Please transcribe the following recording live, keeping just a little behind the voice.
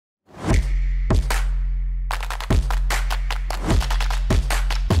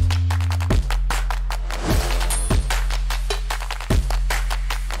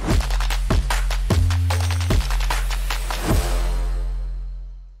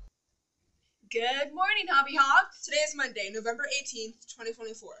Good morning, Hobby Hawks. Today is Monday, November 18th,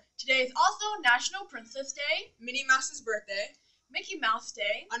 2024. Today is also National Princess Day, Minnie Mouse's birthday, Mickey Mouse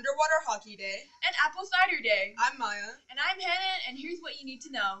Day, Underwater Hockey Day, and Apple Cider Day. I'm Maya. And I'm Hannah, and here's what you need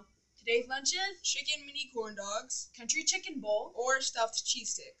to know. Today's lunches: chicken mini corn dogs, country chicken bowl, or stuffed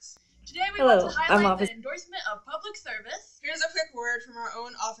cheese sticks. Today we want to highlight the endorsement of public service. Here's a quick word from our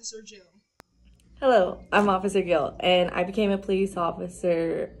own Officer Jill. Hello, I'm Officer Gil, and I became a police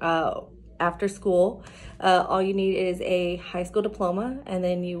officer after school. All you need is a high school diploma, and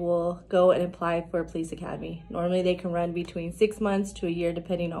then you will go and apply for a police academy. Normally they can run between 6 months to a year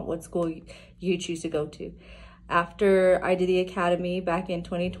depending on what school you choose to go to. After I did the academy back in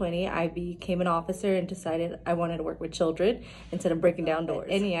 2020, I became an officer and decided I wanted to work with children instead of breaking down doors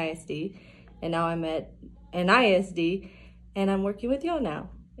in the ISD. And now I'm at an ISD and I'm working with y'all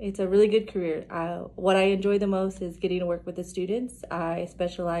now. It's a really good career. What I enjoy the most is getting to work with the students. I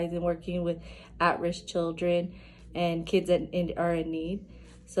specialize in working with at-risk children and kids that are in need.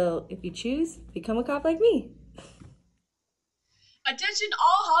 So if you choose, become a cop like me. Attention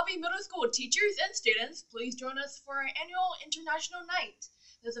all Hobby Middle School teachers and students, please join us for our annual International Night.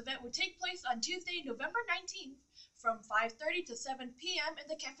 This event will take place on Tuesday, November 19th from 5:30 to 7 p.m. in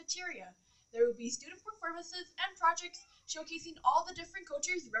the cafeteria. There will be student performances and projects showcasing all the different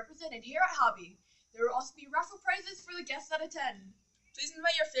cultures represented here at Hobby. There will also be raffle prizes for the guests that attend. Please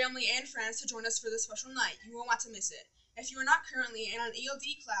invite your family and friends to join us for this special night. You won't want to miss it. If you are not currently in an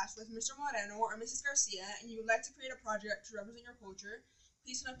ELD class with Mr. Moreno or Mrs. Garcia and you would like to create a project to represent your culture,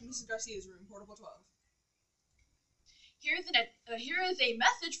 please sign up in Mrs. Garcia's room, Portable 12. Here is a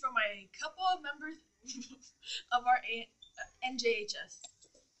message from a couple of members of our NJHS.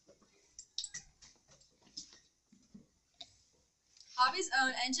 Hobby's own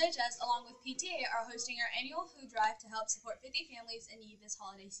NJHS, along with PTA, are hosting our annual food drive to help support 50 families in need this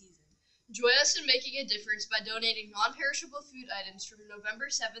holiday season. Join us in making a difference by donating non-perishable food items from November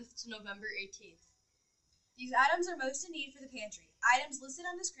 7th to November 18th. These items are most in need for the pantry. Items listed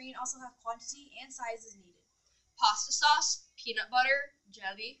on the screen also have quantity and sizes needed. Pasta sauce, peanut butter,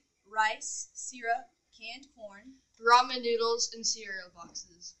 jelly, rice, syrup, canned corn, ramen noodles, and cereal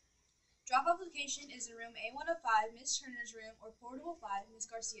boxes. Drop-off location is in room A105, Ms. Turner's room, or Portable 5,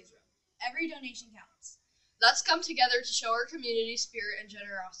 Ms. Garcia's room. Every donation counts. Let's come together to show our community spirit and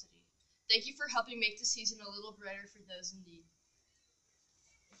generosity. Thank you for helping make the season a little brighter for those in need.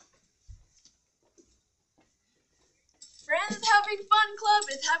 Friends Having Fun Club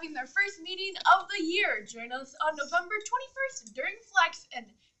is having their first meeting of the year. Join us on November 21st during Flex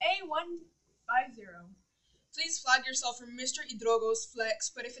in A150. Please flag yourself for Mr. Hidrogo's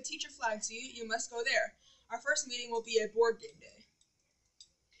Flex, but if a teacher flags you, you must go there. Our first meeting will be a board game day.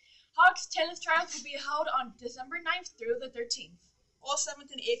 Hawks tennis trials will be held on December 9th through the 13th. All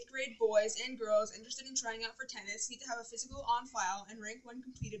 7th and 8th grade boys and girls interested in trying out for tennis need to have a physical on file and rank 1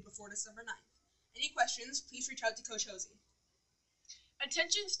 completed before December 9th. Any questions, please reach out to Coach Hosey.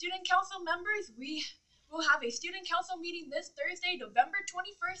 Attention student council members, we will have a student council meeting this Thursday, November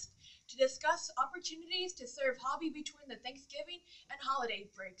 21st to discuss opportunities to serve Hobby between the Thanksgiving and holiday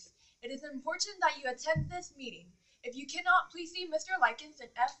breaks. It is important that you attend this meeting. If you cannot, please see Mr. Likens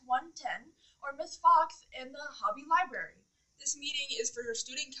in F110 or Ms. Fox in the Hobby Library. This meeting is for your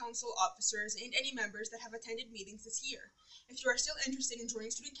student council officers and any members that have attended meetings this year. If you are still interested in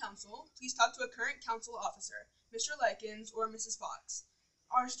joining student council, please talk to a current council officer, Mr. Likens or Mrs. Fox.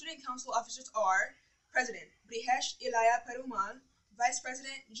 Our student council officers are President Brijesh Ilaya Perumal, Vice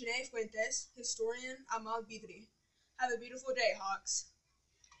President Janae Fuentes, Historian Amal Bidri. Have a beautiful day, Hawks.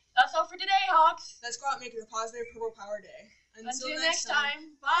 That's all for today, Hawks. Let's go out and make it a positive Purple Power Day. Until next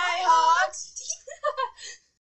time, bye, Hawks.